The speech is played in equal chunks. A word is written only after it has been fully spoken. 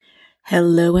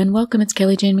Hello and welcome. It's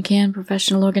Kelly Jane McCann,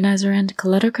 professional organizer and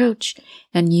clutter coach,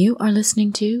 and you are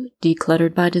listening to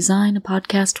Decluttered by Design, a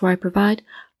podcast where I provide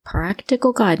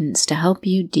practical guidance to help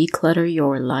you declutter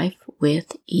your life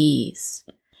with ease.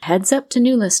 Heads up to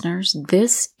new listeners,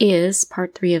 this is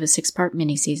part 3 of a 6-part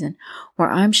mini-season where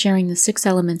I'm sharing the 6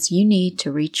 elements you need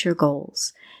to reach your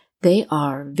goals. They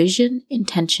are vision,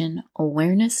 intention,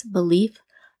 awareness, belief,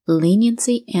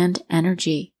 leniency, and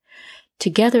energy.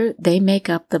 Together, they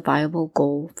make up the Viable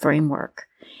Goal Framework.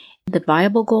 The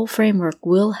Viable Goal Framework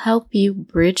will help you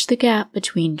bridge the gap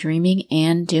between dreaming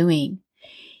and doing.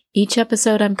 Each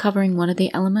episode, I'm covering one of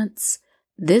the elements.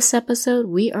 This episode,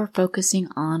 we are focusing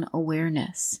on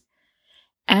awareness.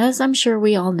 As I'm sure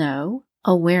we all know,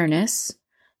 awareness,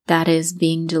 that is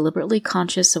being deliberately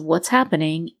conscious of what's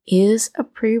happening, is a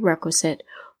prerequisite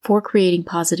for creating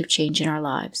positive change in our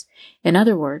lives. In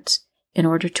other words, in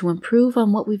order to improve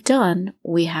on what we've done,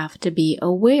 we have to be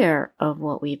aware of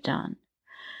what we've done.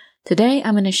 Today,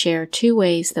 I'm going to share 2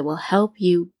 ways that will help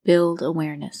you build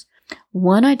awareness.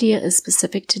 One idea is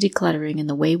specific to decluttering and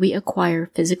the way we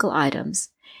acquire physical items,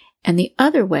 and the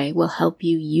other way will help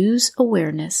you use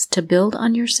awareness to build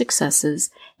on your successes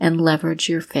and leverage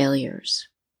your failures.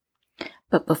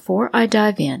 But before I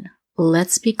dive in,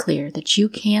 let's be clear that you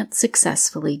can't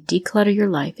successfully declutter your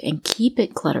life and keep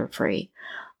it clutter-free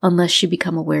unless you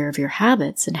become aware of your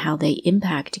habits and how they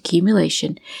impact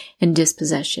accumulation and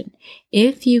dispossession.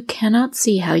 If you cannot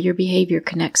see how your behavior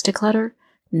connects to clutter,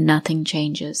 nothing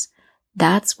changes.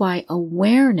 That's why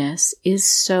awareness is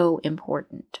so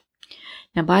important.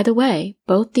 Now, by the way,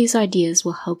 both these ideas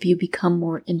will help you become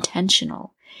more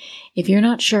intentional. If you're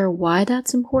not sure why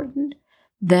that's important,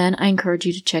 then I encourage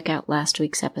you to check out last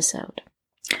week's episode.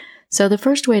 So the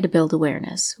first way to build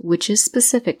awareness, which is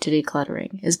specific to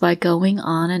decluttering, is by going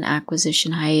on an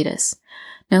acquisition hiatus.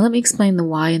 Now let me explain the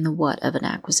why and the what of an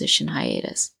acquisition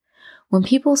hiatus. When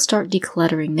people start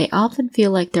decluttering, they often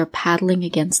feel like they're paddling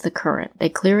against the current. They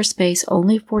clear a space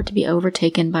only for it to be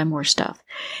overtaken by more stuff.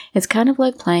 It's kind of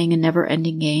like playing a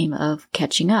never-ending game of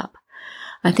catching up.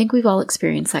 I think we've all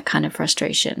experienced that kind of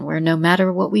frustration, where no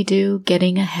matter what we do,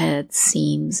 getting ahead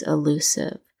seems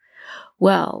elusive.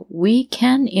 Well, we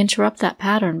can interrupt that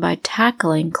pattern by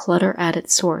tackling clutter at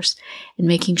its source and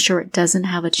making sure it doesn't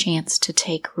have a chance to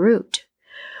take root.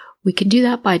 We can do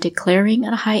that by declaring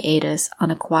a hiatus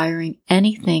on acquiring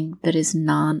anything that is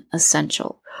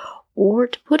non-essential, or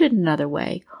to put it another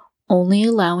way, only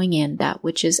allowing in that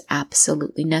which is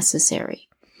absolutely necessary.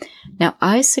 Now,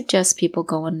 I suggest people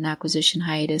go on an acquisition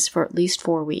hiatus for at least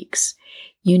 4 weeks.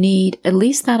 You need at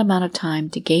least that amount of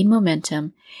time to gain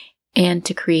momentum and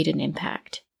to create an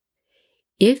impact.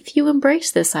 If you embrace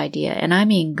this idea, and I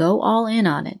mean go all in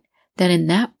on it, then in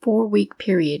that 4-week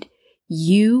period,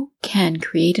 you can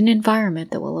create an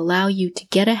environment that will allow you to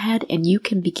get ahead, and you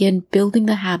can begin building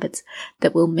the habits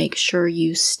that will make sure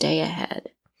you stay ahead.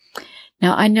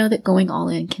 Now, I know that going all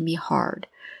in can be hard.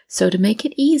 So to make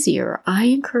it easier, I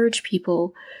encourage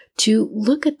people to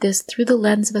look at this through the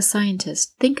lens of a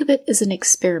scientist. Think of it as an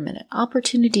experiment, an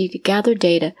opportunity to gather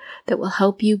data that will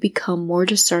help you become more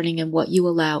discerning in what you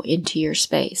allow into your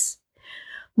space.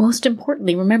 Most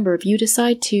importantly, remember, if you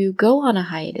decide to go on a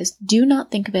hiatus, do not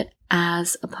think of it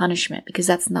as a punishment, because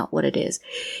that's not what it is.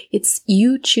 It's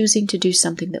you choosing to do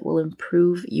something that will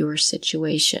improve your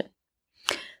situation.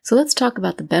 So let's talk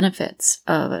about the benefits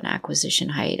of an acquisition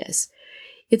hiatus.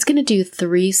 It's going to do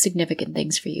 3 significant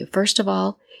things for you. First of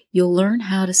all, you'll learn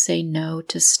how to say no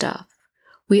to stuff.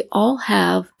 We all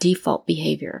have default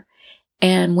behavior,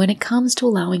 and when it comes to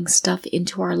allowing stuff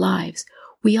into our lives,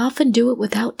 we often do it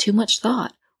without too much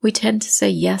thought. We tend to say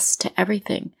yes to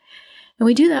everything, and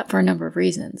we do that for a number of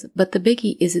reasons, but the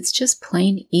biggie is it's just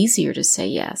plain easier to say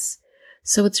yes.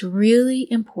 So it's really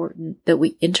important that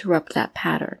we interrupt that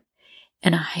pattern,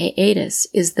 and a hiatus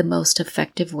is the most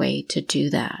effective way to do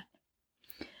that.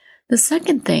 The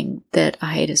second thing that a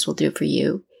hiatus will do for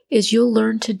you is you'll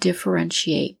learn to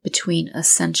differentiate between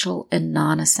essential and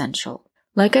non-essential.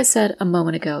 Like I said a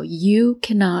moment ago, you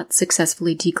cannot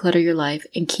successfully declutter your life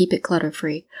and keep it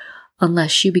clutter-free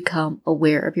unless you become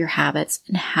aware of your habits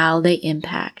and how they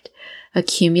impact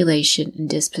accumulation and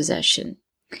dispossession.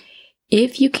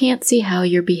 If you can't see how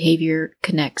your behavior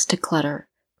connects to clutter,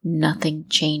 nothing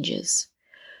changes.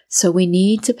 So we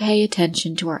need to pay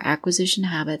attention to our acquisition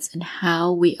habits and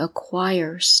how we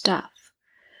acquire stuff.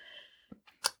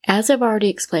 As I've already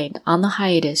explained, on the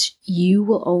hiatus, you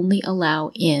will only allow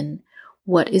in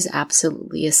what is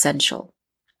absolutely essential.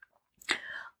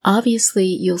 Obviously,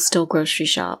 you'll still grocery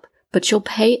shop, but you'll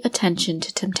pay attention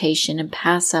to temptation and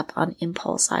pass up on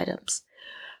impulse items.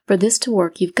 For this to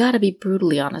work, you've got to be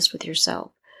brutally honest with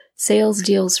yourself. Sales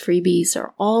deals, freebies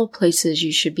are all places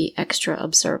you should be extra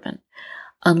observant.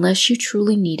 Unless you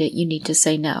truly need it, you need to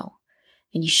say no.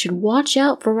 And you should watch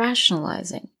out for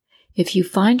rationalizing. If you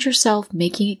find yourself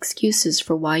making excuses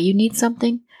for why you need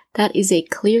something, that is a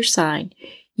clear sign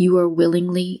you are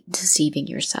willingly deceiving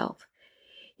yourself.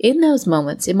 In those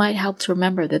moments, it might help to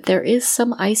remember that there is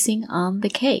some icing on the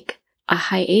cake. A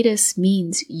hiatus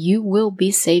means you will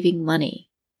be saving money.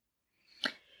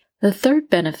 The third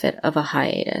benefit of a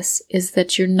hiatus is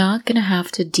that you're not going to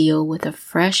have to deal with a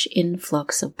fresh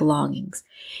influx of belongings,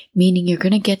 meaning you're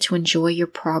going to get to enjoy your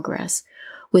progress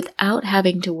without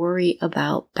having to worry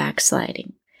about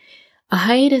backsliding. A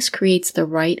hiatus creates the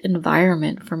right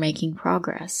environment for making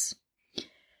progress.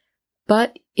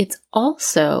 But it's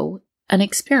also an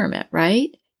experiment,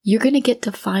 right? You're going to get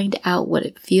to find out what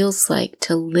it feels like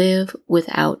to live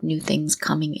without new things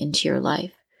coming into your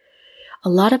life. A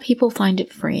lot of people find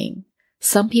it freeing.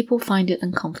 Some people find it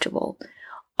uncomfortable.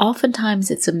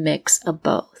 Oftentimes it's a mix of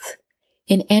both.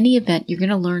 In any event, you're going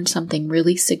to learn something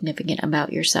really significant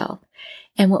about yourself.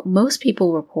 And what most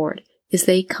people report is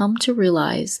they come to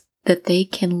realize that they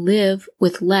can live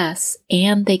with less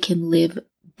and they can live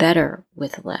better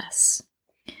with less.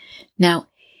 Now,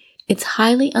 it's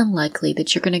highly unlikely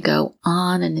that you're going to go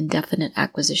on an indefinite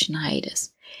acquisition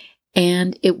hiatus,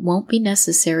 and it won't be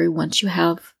necessary once you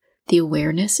have the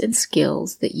awareness and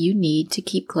skills that you need to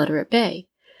keep clutter at bay.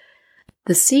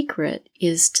 The secret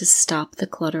is to stop the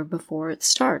clutter before it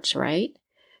starts, right?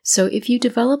 So if you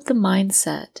develop the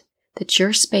mindset that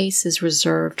your space is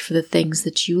reserved for the things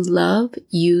that you love,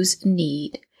 use, and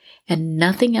need, and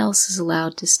nothing else is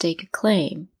allowed to stake a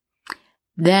claim,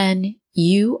 then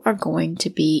you are going to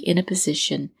be in a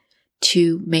position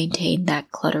to maintain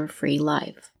that clutter-free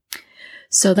life.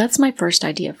 So that's my first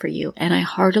idea for you, and I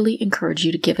heartily encourage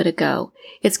you to give it a go.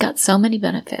 It's got so many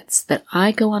benefits that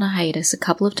I go on a hiatus a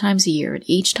couple of times a year, and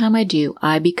each time I do,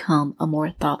 I become a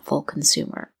more thoughtful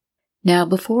consumer. Now,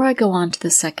 before I go on to the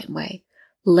second way,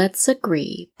 let's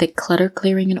agree that clutter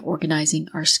clearing and organizing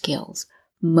are skills.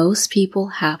 Most people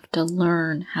have to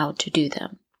learn how to do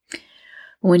them.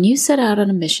 When you set out on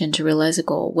a mission to realize a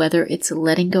goal, whether it's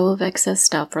letting go of excess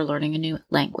stuff or learning a new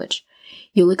language,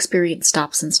 you'll experience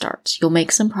stops and starts. You'll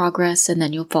make some progress and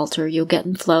then you'll falter. You'll get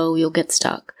in flow. You'll get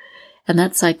stuck. And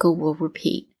that cycle will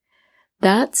repeat.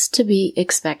 That's to be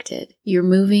expected. You're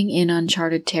moving in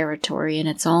uncharted territory and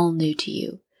it's all new to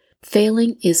you.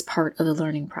 Failing is part of the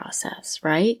learning process,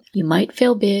 right? You might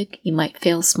fail big, you might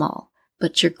fail small,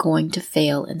 but you're going to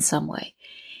fail in some way.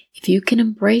 If you can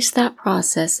embrace that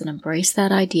process and embrace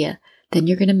that idea, then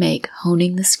you're going to make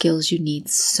honing the skills you need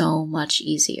so much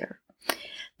easier.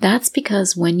 That's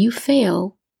because when you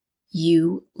fail,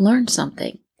 you learn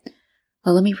something.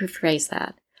 Well, let me rephrase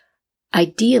that.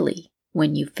 Ideally,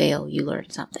 when you fail, you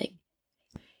learn something.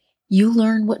 You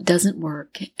learn what doesn't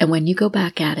work, and when you go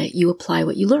back at it, you apply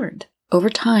what you learned. Over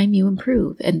time, you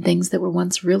improve, and things that were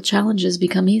once real challenges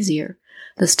become easier.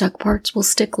 The stuck parts will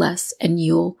stick less, and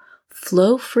you'll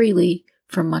flow freely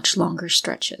for much longer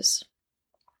stretches.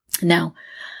 Now,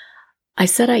 I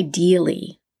said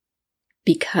ideally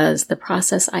because the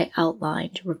process I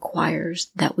outlined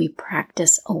requires that we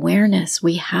practice awareness.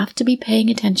 We have to be paying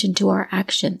attention to our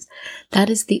actions. That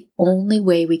is the only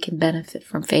way we can benefit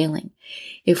from failing.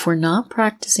 If we're not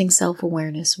practicing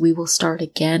self-awareness, we will start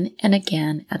again and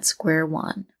again at square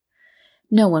one.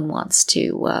 No one wants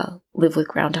to live with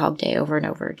Groundhog Day over and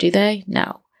over, do they?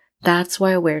 No. That's why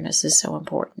awareness is so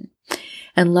important.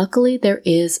 And luckily, there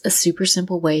is a super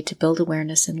simple way to build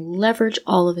awareness and leverage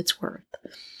all of its worth.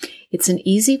 It's an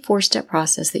easy 4-step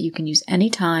process that you can use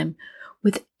anytime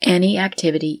with any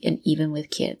activity and even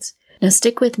with kids. Now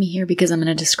stick with me here because I'm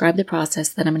going to describe the process,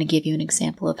 then I'm going to give you an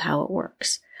example of how it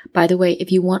works. By the way,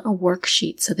 if you want a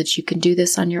worksheet so that you can do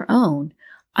this on your own,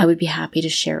 I would be happy to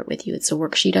share it with you. It's a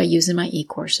worksheet I use in my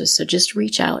e-courses, so just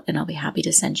reach out and I'll be happy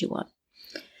to send you one.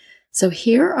 So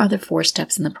here are the 4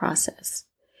 steps in the process.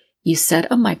 You set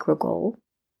a micro goal,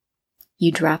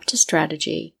 you draft a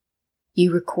strategy,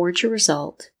 you record your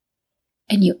result,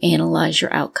 and you analyze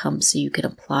your outcomes so you can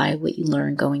apply what you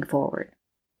learn going forward.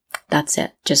 That's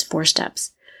it, just 4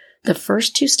 steps. The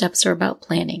first 2 steps are about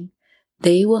planning.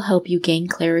 They will help you gain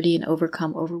clarity and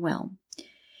overcome overwhelm.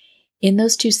 In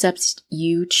those 2 steps,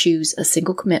 you choose a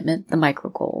single commitment, the micro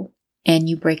goal, and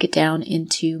you break it down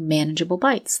into manageable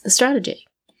bites, the strategy.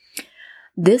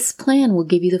 This plan will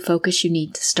give you the focus you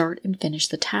need to start and finish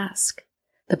the task.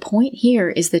 The point here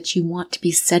is that you want to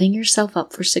be setting yourself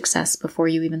up for success before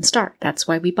you even start. That's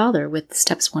why we bother with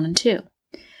steps 1 and 2.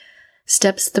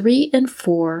 Steps 3 and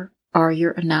 4 are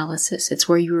your analysis. It's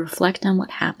where you reflect on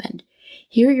what happened.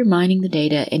 Here you're mining the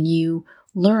data and you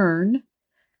learn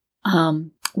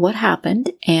what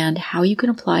happened and how you can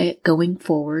apply it going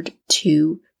forward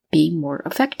to be more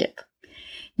effective.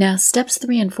 Now, steps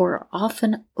 3 and 4 are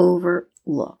often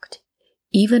overlooked,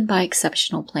 even by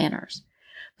exceptional planners.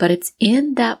 But it's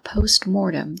in that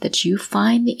post-mortem that you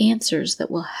find the answers that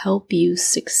will help you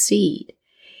succeed.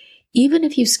 Even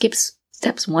if you skip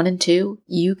steps 1 and 2,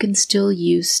 you can still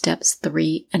use steps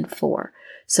 3 and 4.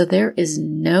 So there is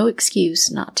no excuse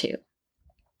not to.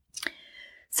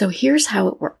 So here's how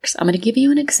it works. I'm going to give you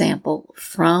an example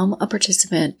from a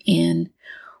participant in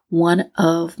one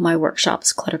of my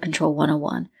workshops, Clutter Control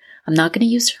 101. I'm not going to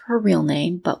use her real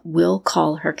name, but we'll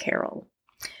call her Carol.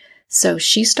 So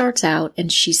she starts out and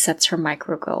she sets her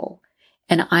micro goal.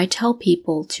 And I tell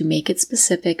people to make it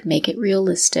specific, make it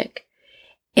realistic,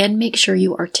 and make sure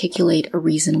you articulate a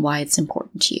reason why it's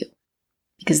important to you,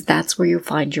 because that's where you'll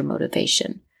find your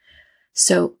motivation.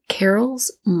 So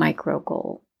Carol's micro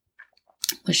goal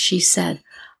was, she said,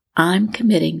 I'm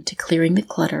committing to clearing the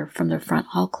clutter from the front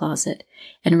hall closet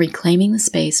and reclaiming the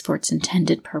space for its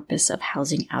intended purpose of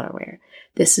housing outerwear.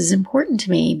 This is important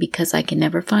to me because I can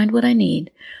never find what I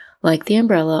need, like the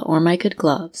umbrella or my good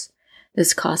gloves.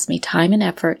 This costs me time and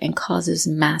effort and causes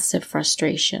massive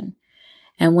frustration.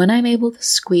 And when I'm able to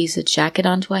squeeze a jacket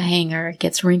onto a hanger, it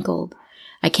gets wrinkled.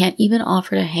 I can't even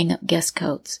offer to hang up guest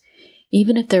coats.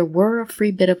 Even if there were a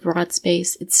free bit of rod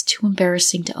space, it's too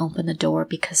embarrassing to open the door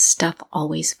because stuff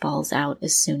always falls out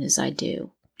as soon as I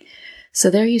do. So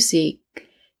there you see,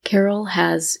 Carol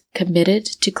has committed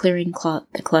to clearing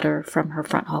the clutter from her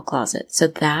front hall closet. So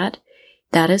that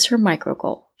is her micro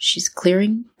goal. She's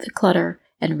clearing the clutter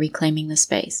and reclaiming the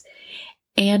space.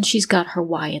 And she's got her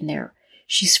why in there.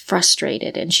 She's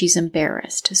frustrated and she's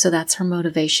embarrassed. So that's her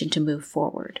motivation to move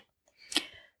forward.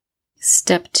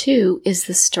 Step 2 is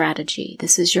the strategy.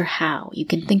 This is your how. You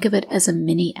can think of it as a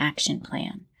mini action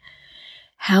plan.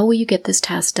 How will you get this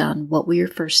task done? What will your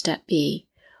first step be?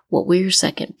 What will your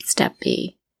second step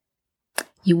be?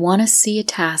 You want to see a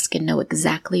task and know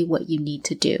exactly what you need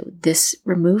to do. This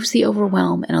removes the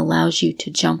overwhelm and allows you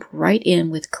to jump right in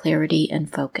with clarity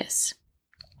and focus.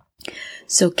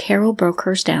 So Carol broke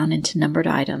hers down into numbered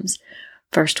items.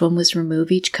 First one was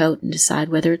remove each coat and decide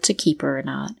whether it's a keeper or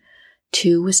not.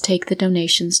 2 was take the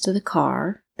donations to the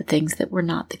car, the things that were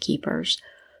not the keepers.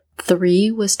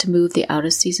 3 was to move the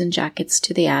out-of-season jackets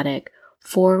to the attic.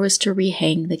 4 was to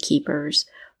rehang the keepers.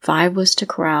 5 was to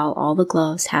corral all the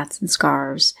gloves, hats, and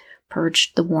scarves,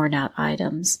 purge the worn-out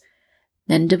items.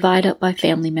 Then divide up by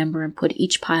family member and put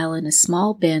each pile in a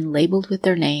small bin labeled with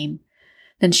their name.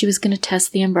 Then she was going to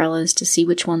test the umbrellas to see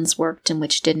which ones worked and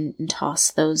which didn't and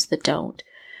toss those that don't.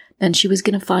 Then she was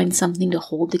going to find something to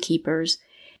hold the keepers.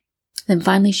 Then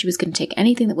finally, she was going to take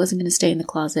anything that wasn't going to stay in the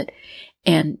closet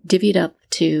and divvy it up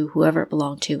to whoever it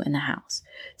belonged to in the house.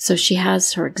 So she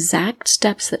has her exact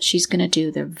steps that she's going to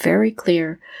do. They're very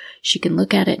clear. She can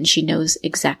look at it and she knows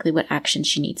exactly what action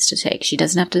she needs to take. She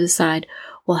doesn't have to decide,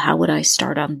 well, how would I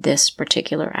start on this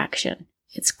particular action?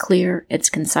 It's clear, it's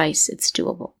concise, it's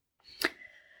doable.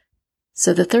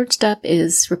 So the third step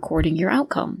is recording your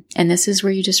outcome. And this is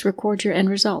where you just record your end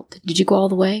result. Did you go all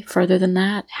the way? Further than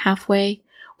that? Halfway?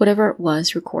 Whatever it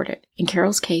was, record it. In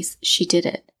Carol's case, she did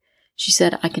it. She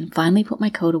said, I can finally put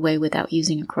my coat away without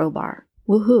using a crowbar.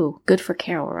 Woohoo! Good for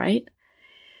Carol, right?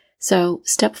 So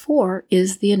step 4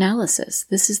 is the analysis.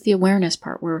 This is the awareness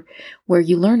part where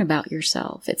you learn about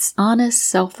yourself. It's honest,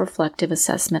 self-reflective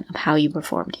assessment of how you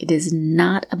performed. It is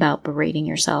not about berating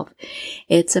yourself.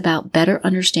 It's about better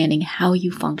understanding how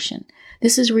you function.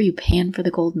 This is where you pan for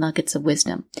the gold nuggets of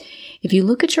wisdom. If you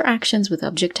look at your actions with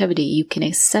objectivity, you can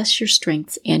assess your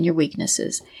strengths and your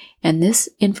weaknesses, and this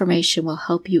information will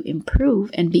help you improve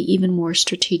and be even more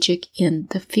strategic in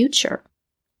the future.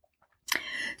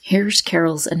 Here's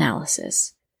Carol's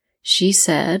analysis. She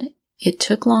said, it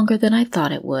took longer than I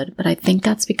thought it would, but I think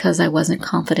that's because I wasn't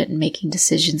confident in making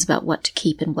decisions about what to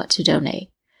keep and what to donate.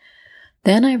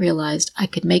 Then I realized I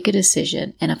could make a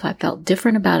decision, and if I felt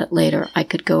different about it later, I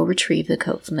could go retrieve the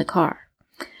coat from the car.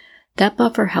 That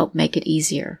buffer helped make it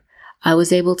easier. I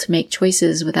was able to make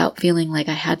choices without feeling like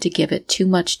I had to give it too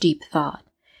much deep thought.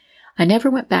 I never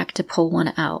went back to pull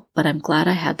one out, but I'm glad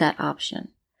I had that option.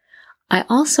 I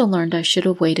also learned I should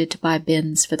have waited to buy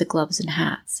bins for the gloves and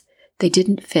hats. They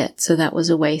didn't fit, so that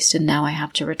was a waste, and now I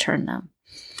have to return them.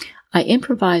 I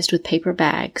improvised with paper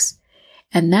bags,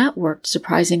 and that worked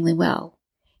surprisingly well.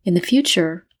 In the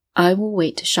future, I will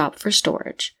wait to shop for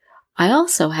storage. I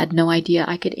also had no idea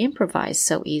I could improvise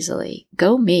so easily.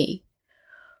 Go me.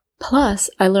 Plus,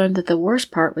 I learned that the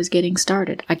worst part was getting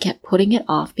started. I kept putting it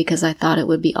off because I thought it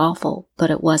would be awful,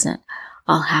 but it wasn't.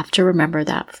 I'll have to remember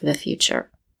that for the future.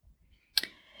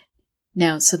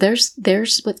 Now, so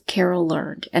there's what Carol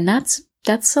learned, and that's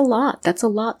a lot. That's a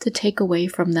lot to take away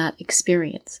from that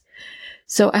experience.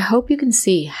 So I hope you can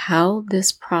see how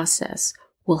this process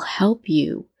will help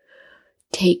you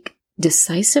take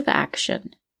decisive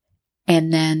action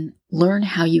and then learn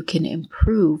how you can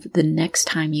improve the next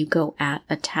time you go at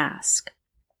a task.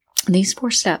 And these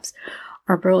 4 steps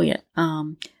are brilliant.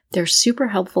 They're super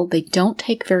helpful. They don't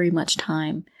take very much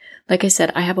time. Like I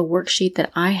said, I have a worksheet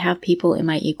that I have people in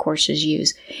my e-courses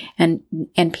use, and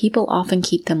people often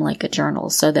keep them like a journal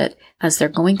so that as they're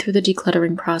going through the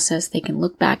decluttering process, they can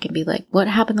look back and be like, what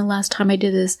happened the last time I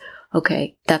did this?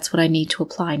 Okay, that's what I need to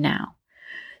apply now.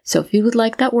 So if you would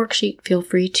like that worksheet, feel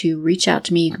free to reach out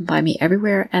to me. You can find me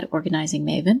everywhere at Organizing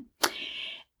Maven.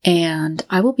 And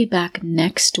I will be back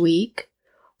next week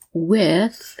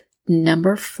with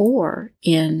number 4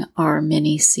 in our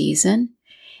mini season,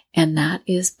 and that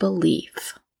is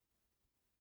belief.